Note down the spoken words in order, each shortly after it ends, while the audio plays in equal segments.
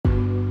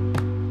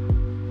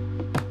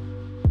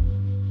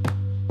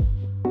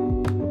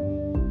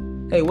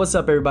Hey, what's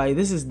up, everybody?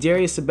 This is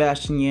Darius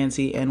Sebastian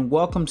Yancey, and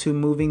welcome to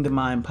Moving the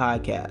Mind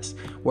podcast,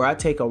 where I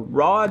take a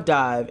raw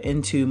dive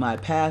into my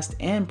past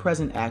and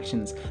present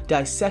actions,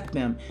 dissect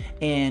them,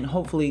 and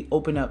hopefully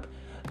open up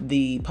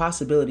the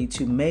possibility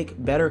to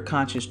make better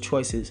conscious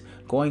choices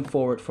going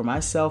forward for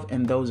myself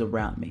and those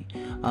around me.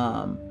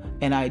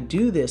 And I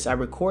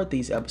record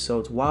these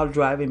episodes while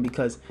driving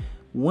because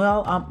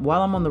while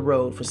I'm on the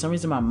road, for some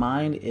reason my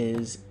mind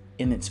is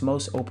in its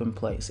most open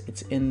place.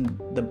 It's in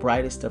the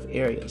brightest of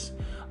areas.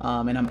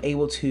 And I'm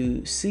able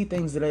to see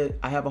things that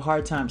I have a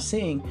hard time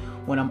seeing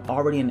when I'm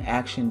already in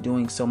action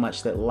doing so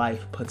much that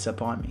life puts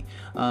up on me.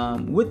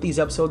 With these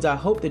episodes, I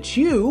hope that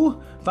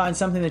you find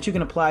something that you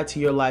can apply to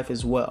your life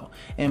as well.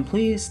 And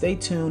please stay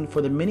tuned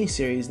for the mini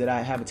series that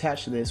I have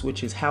attached to this,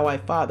 which is How I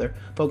Father,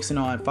 focusing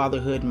on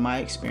fatherhood and my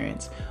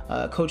experience.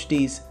 Coach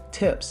D's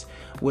Tips,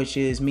 which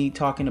is me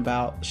talking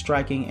about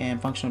striking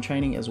and functional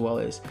training, as well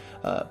as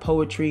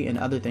poetry and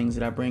other things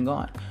that I bring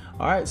on.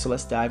 All right, so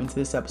let's dive into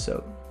this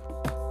episode.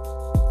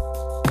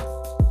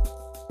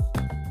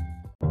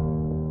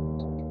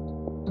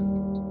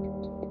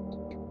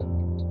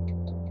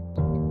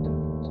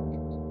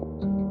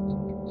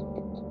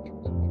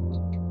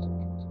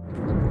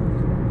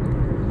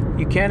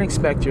 You can't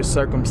expect your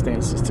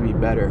circumstances to be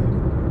better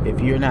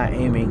if you're not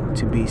aiming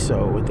to be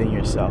so within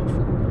yourself.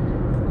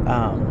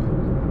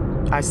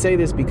 I say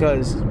this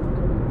because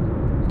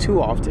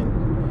too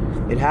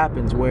often it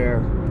happens where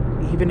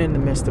even in the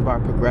midst of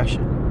our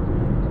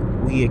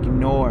progression, we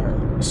ignore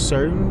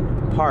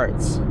certain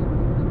parts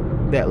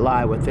that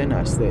lie within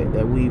us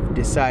that we've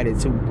decided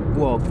to,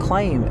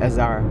 claim as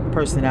our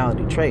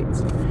personality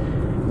traits,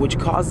 which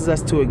causes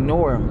us to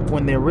ignore them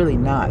when they're really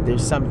not.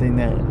 There's something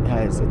that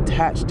has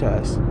attached to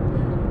us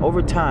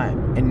over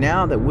time. And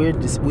now that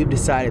we've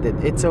decided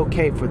that it's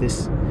okay for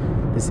this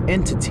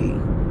entity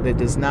that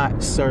does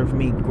not serve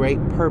me great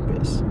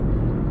purpose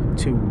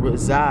to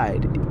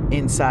reside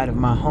inside of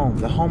my home,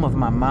 the home of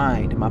my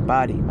mind, my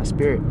body, my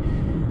spirit,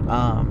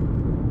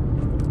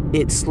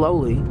 it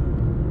slowly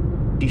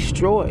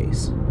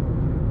destroys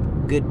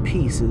good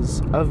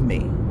pieces of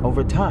me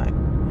over time.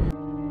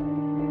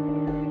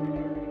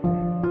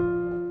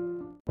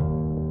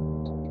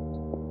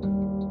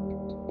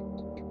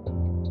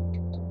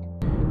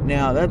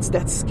 Now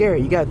that's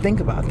scary. You got to think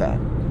about that.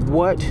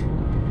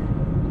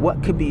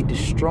 What could be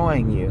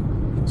destroying you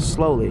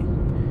slowly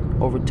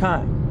over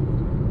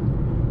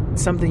time?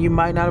 It's something you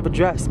might not have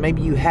addressed.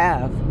 Maybe you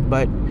have,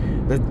 but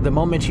the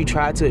moment you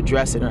try to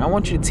address it, and I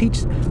want you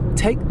to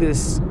take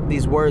these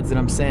words that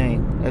I'm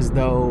saying as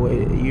though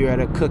you're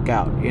at a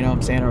cookout, you know what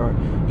I'm saying, or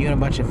you and a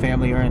bunch of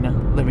family are in a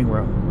living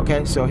room.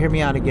 Okay, so hear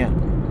me out again.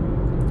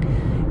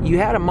 You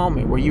had a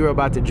moment where you were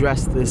about to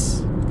address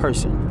this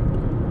person.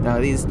 Now,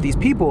 these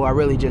people are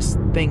really just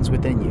things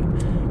within you.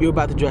 You're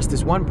about to address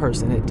this one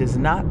person that does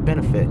not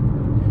benefit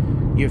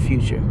your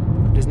future,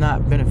 does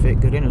not benefit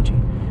good energy.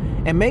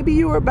 And maybe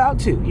you're about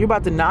to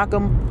knock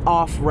them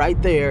off right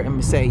there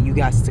and say, you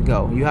got to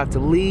go. You have to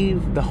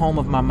leave the home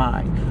of my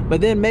mind.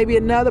 But then maybe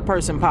another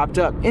person popped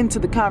up into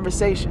the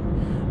conversation.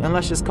 And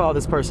let's just call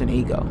this person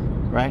ego,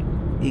 right?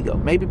 Ego,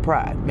 maybe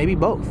pride, maybe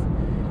both,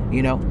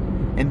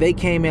 And they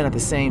came in at the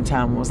same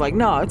time and was like,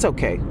 no, it's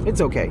okay. It's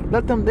okay.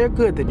 Let them, they're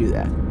good to do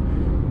that.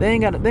 They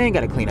ain't got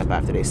to clean up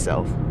after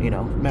themselves,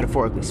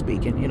 metaphorically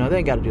speaking. They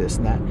ain't got to do this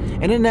and that.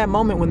 And in that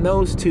moment when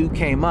those two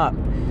came up,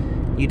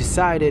 you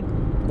decided,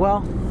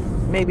 well,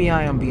 maybe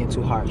I am being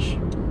too harsh.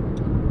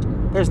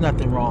 There's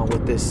nothing wrong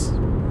with this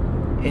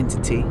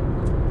entity,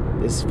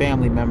 this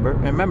family member.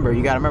 Remember,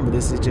 you got to remember,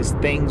 this is just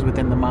things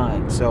within the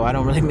mind. So I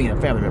don't really mean a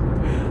family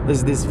member.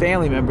 There's this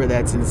family member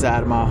that's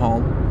inside of my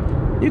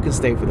home. You can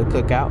stay for the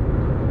cookout,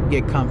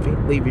 get comfy,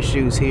 leave your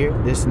shoes here,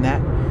 this and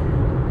that.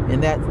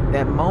 In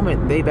that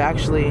moment, they've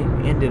actually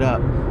ended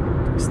up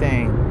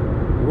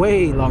staying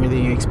way longer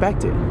than you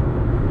expected.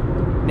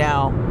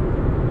 Now,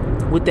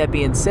 with that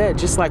being said,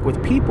 just like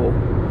with people,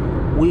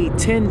 we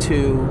tend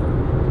to,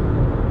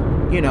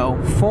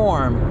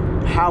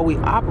 form how we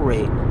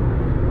operate,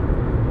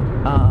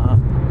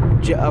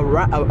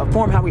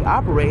 form how we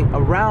operate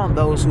around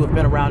those who have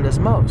been around us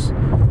most.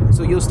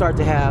 So you'll start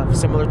to have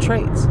similar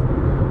traits.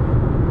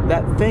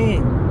 That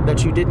thing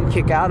that you didn't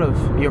kick out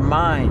of your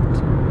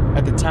mind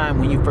at the time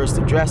when you first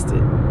addressed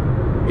it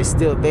is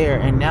still there,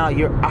 and now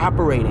you're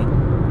operating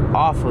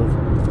off of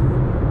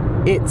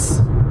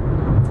its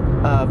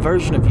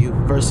version of you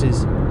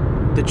versus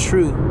the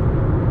true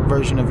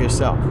version of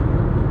yourself.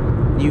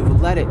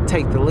 You've let it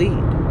take the lead,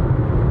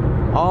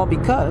 all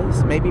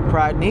because maybe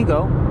pride and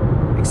ego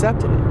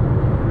accepted it,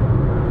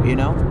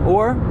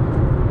 or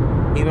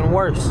even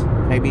worse,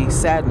 maybe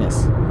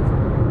sadness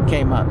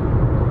came up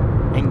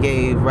and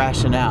gave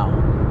rationale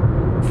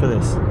for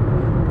this.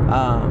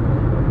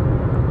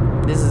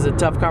 This is a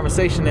tough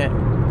conversation that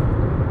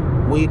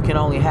we can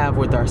only have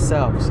with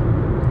ourselves,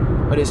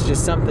 but it's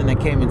just something that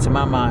came into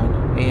my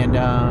mind, and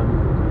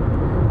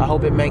I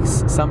hope it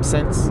makes some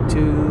sense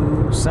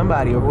to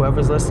somebody or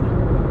whoever's listening.